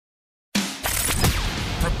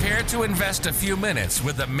Prepare to invest a few minutes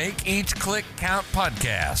with the Make Each Click Count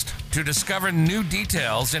podcast to discover new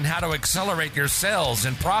details in how to accelerate your sales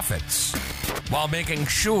and profits while making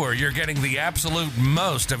sure you're getting the absolute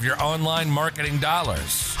most of your online marketing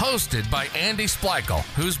dollars. Hosted by Andy Splichal,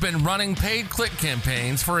 who's been running paid click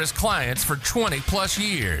campaigns for his clients for 20 plus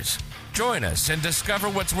years. Join us and discover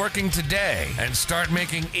what's working today and start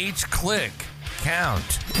making each click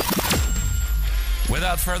count.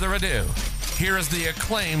 Without further ado, here is the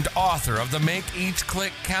acclaimed author of the Make Each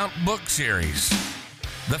Click Count book series,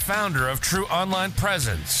 the founder of True Online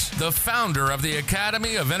Presence, the founder of the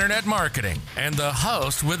Academy of Internet Marketing, and the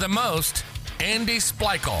host with the most, Andy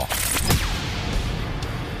Splichal.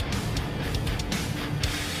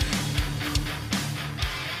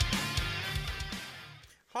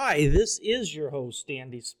 Hi, this is your host,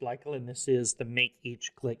 Andy Splichal, and this is the Make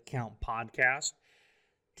Each Click Count podcast.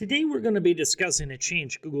 Today we're going to be discussing a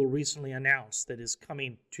change Google recently announced that is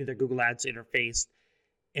coming to the Google Ads interface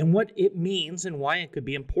and what it means and why it could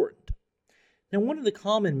be important. Now, one of the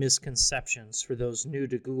common misconceptions for those new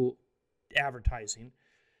to Google advertising,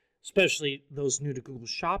 especially those new to Google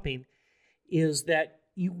Shopping, is that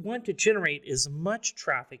you want to generate as much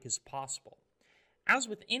traffic as possible. As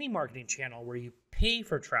with any marketing channel where you pay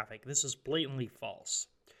for traffic, this is blatantly false.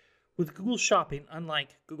 With Google Shopping,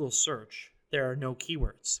 unlike Google Search, there are no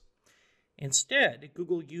keywords. Instead,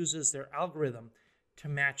 Google uses their algorithm to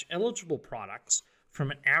match eligible products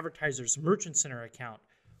from an advertiser's Merchant Center account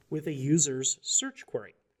with a user's search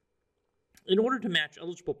query. In order to match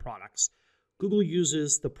eligible products, Google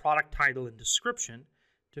uses the product title and description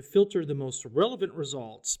to filter the most relevant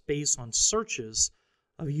results based on searches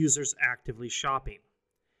of users actively shopping.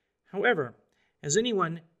 However, as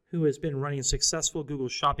anyone who has been running successful Google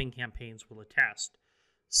Shopping campaigns will attest,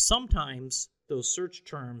 sometimes those search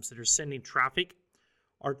terms that are sending traffic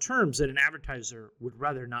are terms that an advertiser would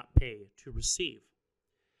rather not pay to receive.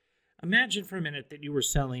 Imagine for a minute that you were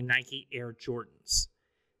selling Nike Air Jordans.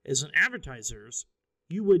 As an advertiser,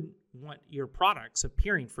 you would want your products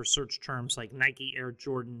appearing for search terms like Nike Air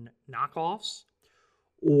Jordan knockoffs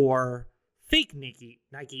or fake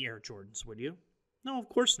Nike Air Jordans, would you? No, of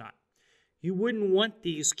course not. You wouldn't want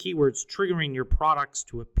these keywords triggering your products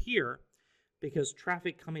to appear because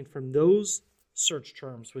traffic coming from those search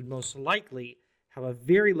terms would most likely have a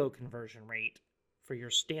very low conversion rate for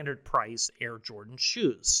your standard price Air Jordan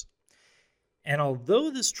shoes. And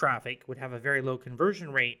although this traffic would have a very low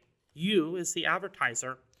conversion rate, you, as the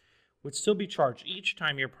advertiser, would still be charged each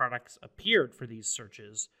time your products appeared for these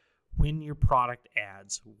searches when your product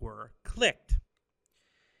ads were clicked.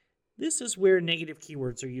 This is where negative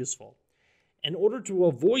keywords are useful. In order to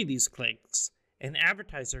avoid these clicks, an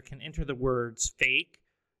advertiser can enter the words fake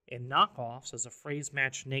and knockoffs as a phrase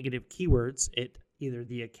match negative keywords at either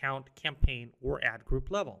the account, campaign, or ad group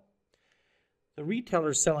level. The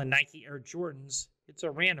retailer selling Nike Air Jordans, it's a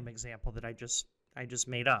random example that I just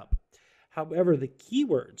made up. However, the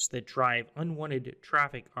keywords that drive unwanted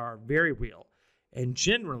traffic are very real, and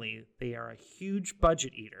generally they are a huge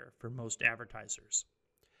budget eater for most advertisers.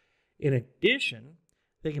 In addition,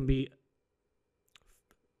 they can be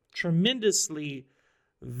tremendously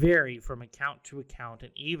vary from account to account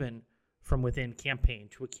and even from within campaign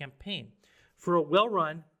to a campaign. For a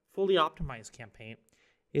well-run, fully optimized campaign,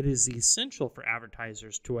 it is essential for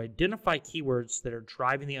advertisers to identify keywords that are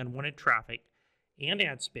driving the unwanted traffic and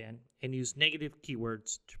ad spend and use negative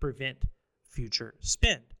keywords to prevent future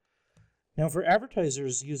spend. Now, for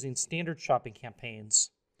advertisers using standard shopping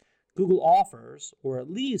campaigns, Google offers, or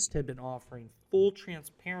at least have been offering, full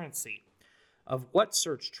transparency of what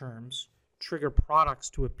search terms trigger products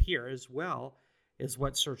to appear, as well as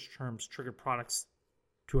what search terms trigger products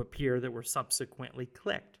to appear that were subsequently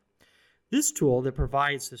clicked. This tool that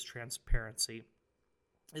provides this transparency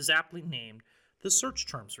is aptly named the Search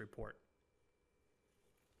Terms Report.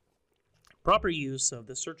 Proper use of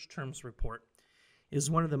the Search Terms Report is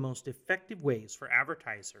one of the most effective ways for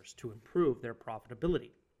advertisers to improve their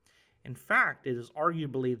profitability. In fact, it is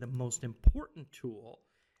arguably the most important tool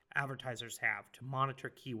advertisers have to monitor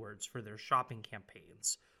keywords for their shopping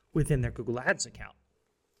campaigns within their Google Ads account.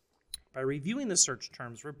 By reviewing the Search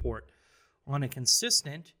Terms Report on a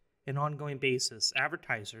consistent and ongoing basis,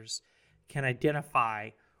 advertisers can identify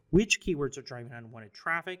which keywords are driving unwanted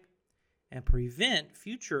traffic and prevent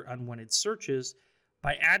future unwanted searches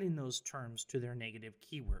by adding those terms to their negative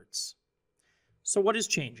keywords. So what is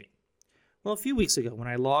changing? Well, a few weeks ago, when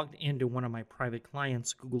I logged into one of my private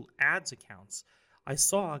clients' Google Ads accounts, I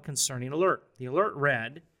saw a concerning alert. The alert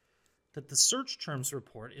read that the search terms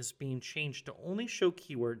report is being changed to only show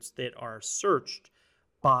keywords that are searched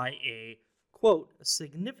by a quote, a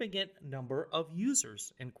significant number of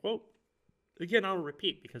users, end quote. Again, I'll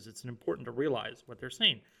repeat because it's important to realize what they're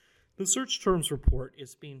saying. The search terms report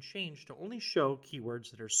is being changed to only show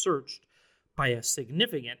keywords that are searched by a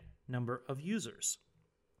significant number of users.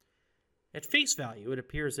 At face value, it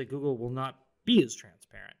appears that Google will not be as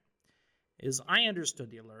transparent. As I understood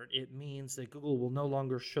the alert, it means that Google will no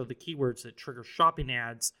longer show the keywords that trigger shopping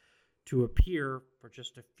ads to appear for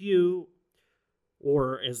just a few,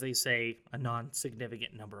 or as they say, a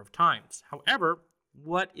non-significant number of times. However,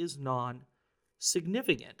 what is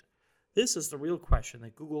non-significant? This is the real question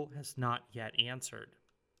that Google has not yet answered.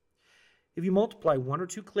 If you multiply 1 or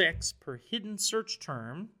 2 clicks per hidden search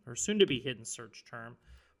term, or soon-to-be hidden search term,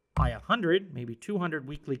 by 100, maybe 200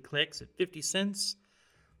 weekly clicks at 50 cents,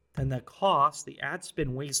 then the cost, the ad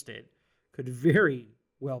spend wasted, could very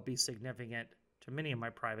well be significant to many of my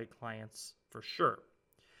private clients for sure.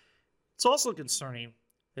 It's also concerning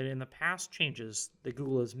that in the past changes that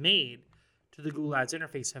Google has made to the Google Ads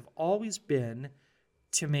interface have always been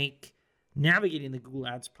to make navigating the Google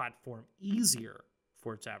Ads platform easier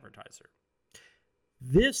for its advertiser.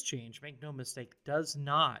 This change, make no mistake, does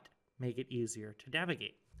not make it easier to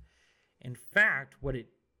navigate. In fact, what it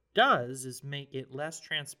does is make it less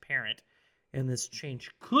transparent, and this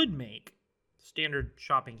change could make standard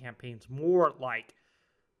shopping campaigns more like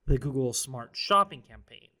the Google Smart Shopping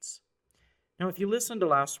campaigns. Now, if you listen to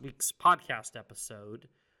last week's podcast episode,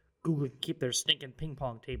 Google can keep their stinking ping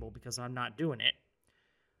pong table because I'm not doing it.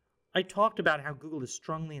 I talked about how Google is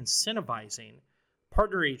strongly incentivizing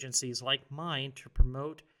partner agencies like mine to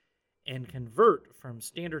promote and convert from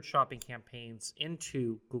standard shopping campaigns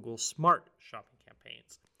into Google Smart Shopping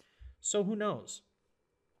campaigns. So who knows?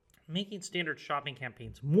 Making standard shopping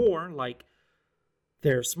campaigns more like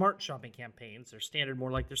their smart shopping campaigns, their standard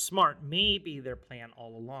more like their smart, may be their plan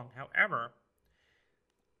all along. However,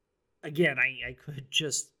 again, I could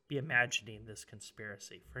just be imagining this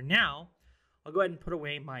conspiracy. For now, I'll go ahead and put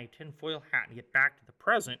away my tinfoil hat and get back to the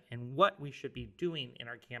present and what we should be doing in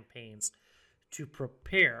our campaigns to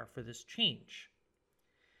prepare for this change.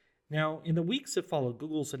 Now, in the weeks that followed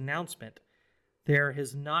Google's announcement, there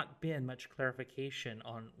has not been much clarification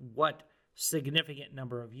on what significant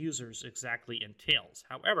number of users exactly entails.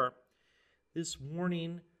 However, this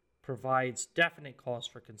warning provides definite cause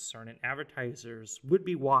for concern, and advertisers would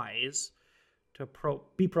be wise to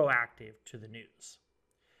be proactive to the news.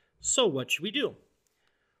 So what should we do?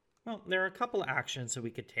 Well, there are a couple of actions that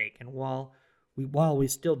we could take, and while we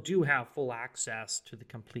still do have full access to the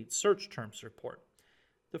complete search terms report,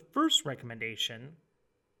 the first recommendation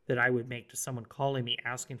that I would make to someone calling me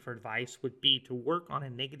asking for advice would be to work on a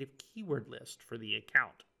negative keyword list for the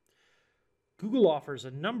account. Google offers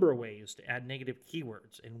a number of ways to add negative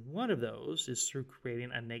keywords, and one of those is through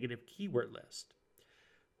creating a negative keyword list.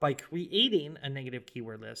 By creating a negative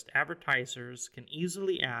keyword list, advertisers can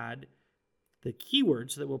easily add the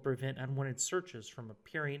keywords that will prevent unwanted searches from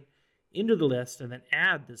appearing into the list and then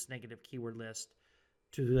add this negative keyword list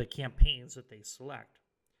to the campaigns that they select.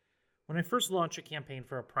 When I first launch a campaign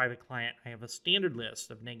for a private client, I have a standard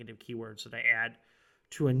list of negative keywords that I add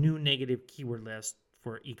to a new negative keyword list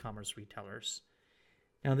for e-commerce retailers.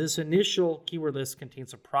 Now, this initial keyword list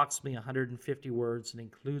contains approximately 150 words and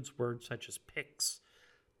includes words such as pics,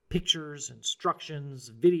 pictures, instructions,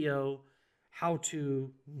 video, how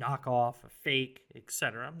to knock off a fake,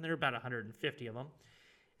 etc. There are about 150 of them.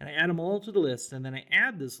 And I add them all to the list, and then I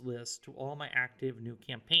add this list to all my active new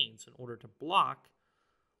campaigns in order to block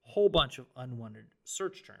a whole bunch of unwanted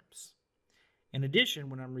search terms. In addition,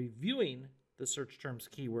 when I'm reviewing the search terms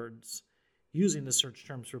keywords using the search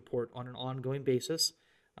terms report on an ongoing basis,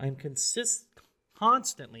 I'm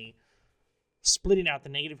constantly splitting out the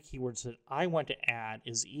negative keywords that I want to add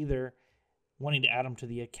is either wanting to add them to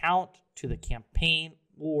the account, to the campaign,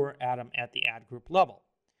 or add them at the ad group level.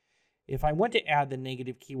 If I want to add the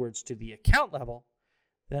negative keywords to the account level,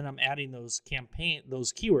 then I'm adding those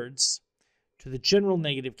keywords to the general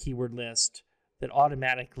negative keyword list that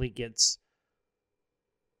automatically gets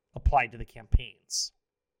applied to the campaigns.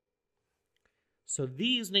 So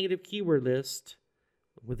these negative keyword lists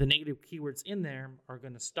with the negative keywords in there are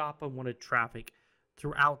going to stop unwanted traffic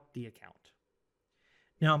throughout the account.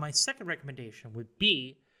 Now, my second recommendation would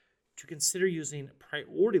be to consider using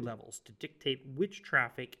priority levels to dictate which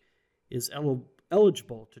traffic is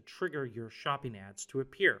eligible to trigger your shopping ads to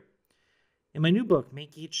appear. In my new book,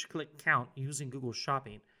 Make Each Click Count Using Google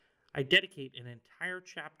Shopping, I dedicate an entire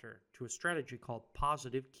chapter to a strategy called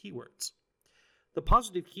positive keywords. The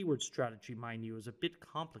positive keyword strategy, mind you, is a bit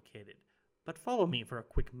complicated, but follow me for a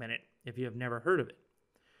quick minute if you have never heard of it.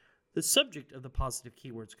 The subject of the positive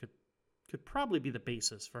keywords could could probably be the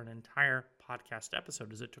basis for an entire podcast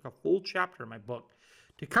episode, as it took a full chapter in my book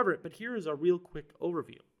to cover it. But here is a real quick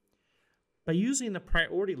overview. By using the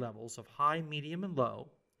priority levels of high, medium, and low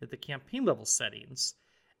at the campaign level settings,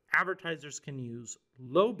 advertisers can use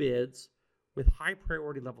low bids with high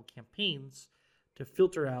priority level campaigns to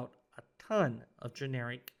filter out a ton of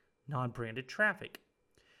generic, non-branded traffic.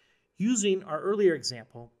 Using our earlier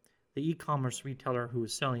example, the e-commerce retailer who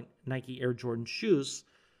was selling Nike Air Jordan shoes,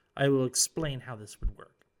 I will explain how this would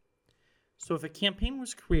work. So if a campaign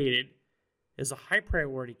was created as a high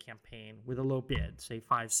priority campaign with a low bid, say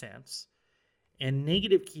 5 cents, and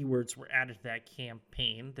negative keywords were added to that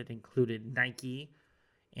campaign that included Nike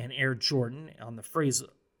and Air Jordan on the phrase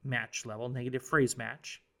match level, negative phrase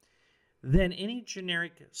match, then any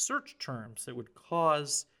generic search terms that would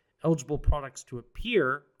cause eligible products to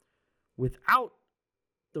appear without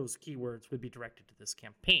those keywords would be directed to this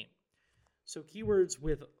campaign. So keywords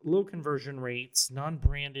with low conversion rates,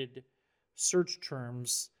 non-branded search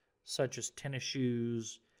terms such as tennis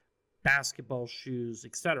shoes, basketball shoes,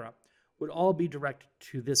 etc., would all be directed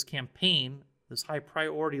to this campaign, this high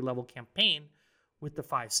priority level campaign with the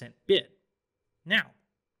 5 cent bid. Now,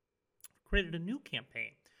 I've created a new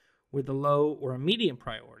campaign with a low or a medium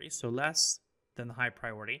priority, so less than the high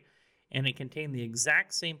priority, and it contained the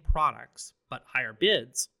exact same products but higher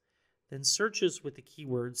bids. Then searches with the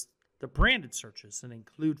keywords, the branded searches that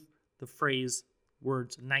include the phrase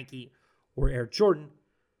words Nike or Air Jordan,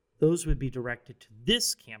 those would be directed to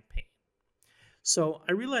this campaign. So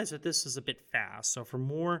I realize that this is a bit fast, so for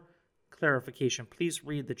more clarification, please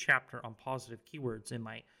read the chapter on positive keywords in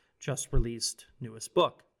my just released newest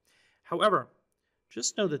book. However,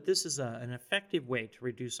 just know that this is an effective way to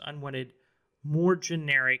reduce unwanted, more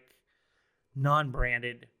generic,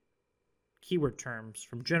 non-branded keyword terms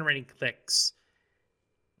from generating clicks,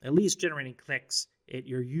 at least generating clicks at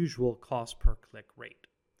your usual cost per click rate.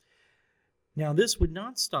 Now, this would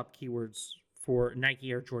not stop keywords for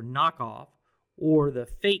Nike Air Jordan knockoff or the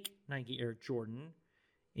fake Nike Air Jordan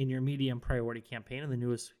in your medium priority campaign and the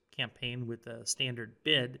newest campaign with the standard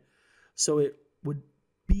bid. So it would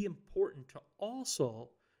be important to also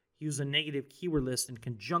use a negative keyword list in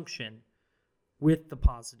conjunction with the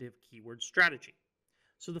positive keyword strategy.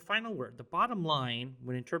 So the final word, the bottom line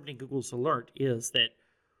when interpreting Google's alert is that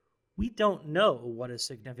we don't know what a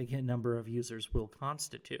significant number of users will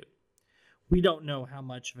constitute. We don't know how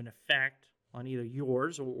much of an effect on either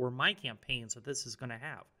yours or my campaigns that this is going to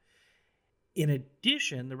have. In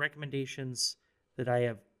addition, the recommendations that I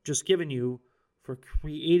have just given you for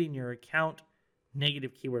creating your account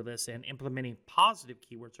negative keyword list and implementing positive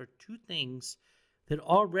keywords are two things that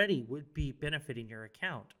already would be benefiting your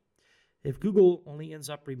account. If Google only ends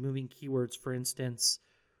up removing keywords, for instance,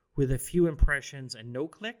 with a few impressions and no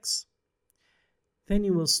clicks, then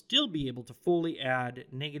you will still be able to fully add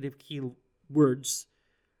negative keywords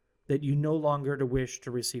that you no longer wish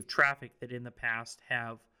to receive traffic that in the past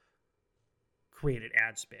have created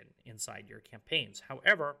ad spend inside your campaigns.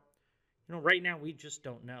 However, right now we just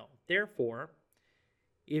don't know. Therefore,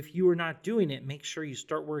 if you are not doing it, make sure you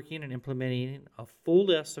start working and implementing a full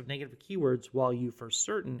list of negative keywords while you for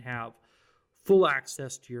certain have full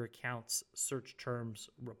access to your account's search terms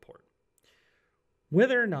report.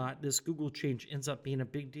 Whether or not this Google change ends up being a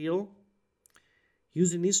big deal,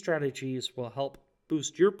 using these strategies will help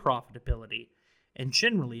boost your profitability, and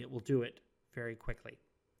generally it will do it very quickly.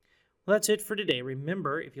 Well, that's it for today.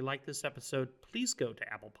 Remember, if you like this episode, please go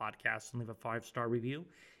to Apple Podcasts and leave a 5-star review.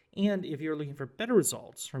 And if you're looking for better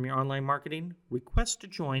results from your online marketing, request to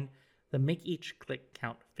join the Make Each Click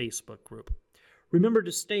Count Facebook group. Remember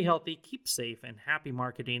to stay healthy, keep safe, and happy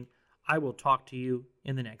marketing. I will talk to you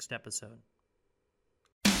in the next episode.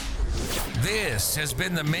 This has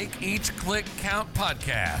been the Make Each Click Count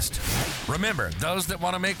podcast. Remember, those that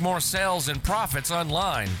want to make more sales and profits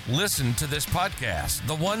online, listen to this podcast.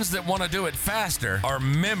 The ones that want to do it faster are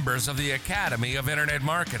members of the Academy of Internet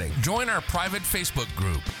Marketing. Join our private Facebook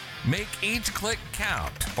group, Make Each Click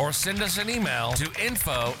Count, or send us an email to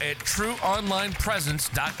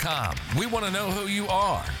info@trueonlinepresence.com. We want to know who you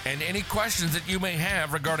are and any questions that you may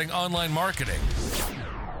have regarding online marketing.